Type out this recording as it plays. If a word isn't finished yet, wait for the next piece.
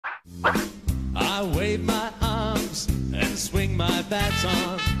I wave my arms and swing my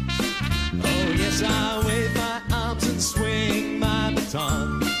baton. Oh yes, I wave my arms and swing my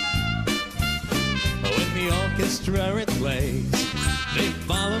baton. When the orchestra it plays, they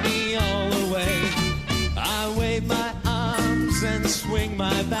follow me all the way. I wave my arms and swing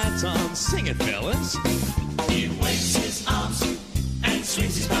my baton. Sing it, fellas. He waves his arms and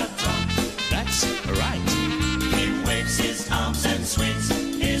swings his baton. That's right. He waves his arms and swings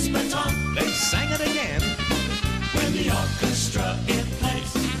his baton. They sang it again. When the orchestra it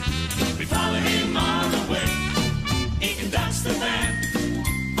plays, we follow him all the way. He conducts the band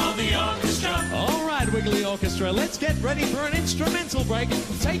of the orchestra. All right, Wiggly Orchestra, let's get ready for an instrumental break.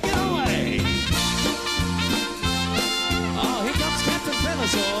 Take it away. Oh, here comes Captain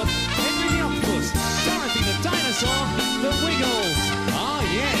Feathersword, Henry the Octopus, Dorothy the Dinosaur, the Wiggles. Oh,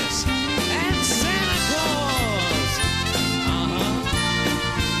 yes. And Santa Claus.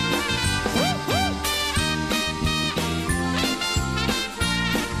 Woo-hoo.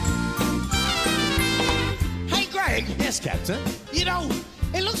 Hey, Greg. Yes, Captain. You know,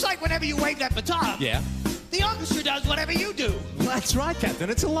 it looks like whenever you wave that baton, Yeah. the orchestra does whatever you do. That's right, Captain.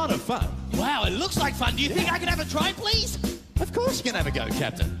 It's a lot of fun. Wow, it looks like fun. Do you think I could have a try, please? Of course you can have a go,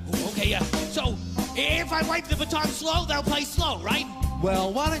 Captain. Oh, okay, yeah. So, if I wave the baton slow, they'll play slow, right?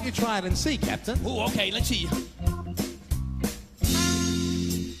 Well, why don't you try it and see, Captain? Oh, okay, let's see.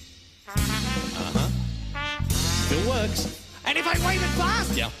 Still works. And if I wave it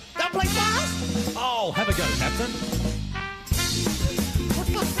fast, Yeah. they'll play fast? Oh, have a go, Captain.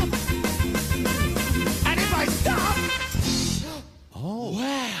 And if I stop, Oh,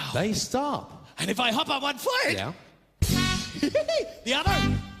 wow. they stop. And if I hop on one foot, Yeah. the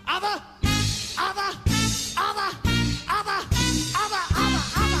other.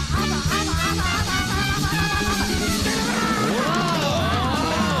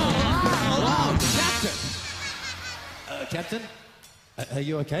 Wow, Captain. Captain, are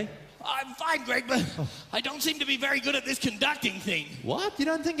you okay? I'm fine, Greg, but I don't seem to be very good at this conducting thing. What? You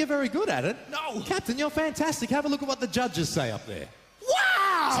don't think you're very good at it? No. Captain, you're fantastic. Have a look at what the judges say up there.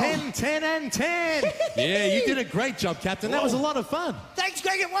 Wow! 10, 10, and 10. Yeah, you did a great job, Captain. That was a lot of fun. Thanks,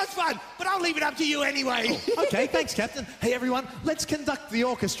 Greg. It was fun, but I'll leave it up to you anyway. Okay, thanks, Captain. Hey, everyone, let's conduct the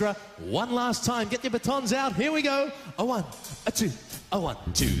orchestra one last time. Get your batons out. Here we go. A 1, a 2, a 1,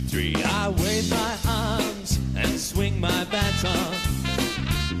 2, 3. I wave my arms and swing my baton.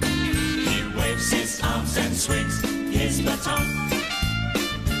 He waves his arms and swings his baton.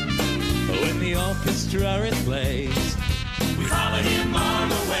 When the orchestra it plays, We follow him all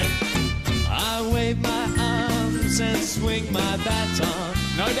the way. I wave my arms and swing my baton.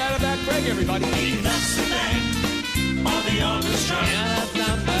 No doubt about Greg, everybody. He conducts the band of the orchestra.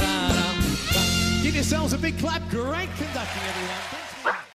 Give yourselves a big clap. Great conducting, everyone.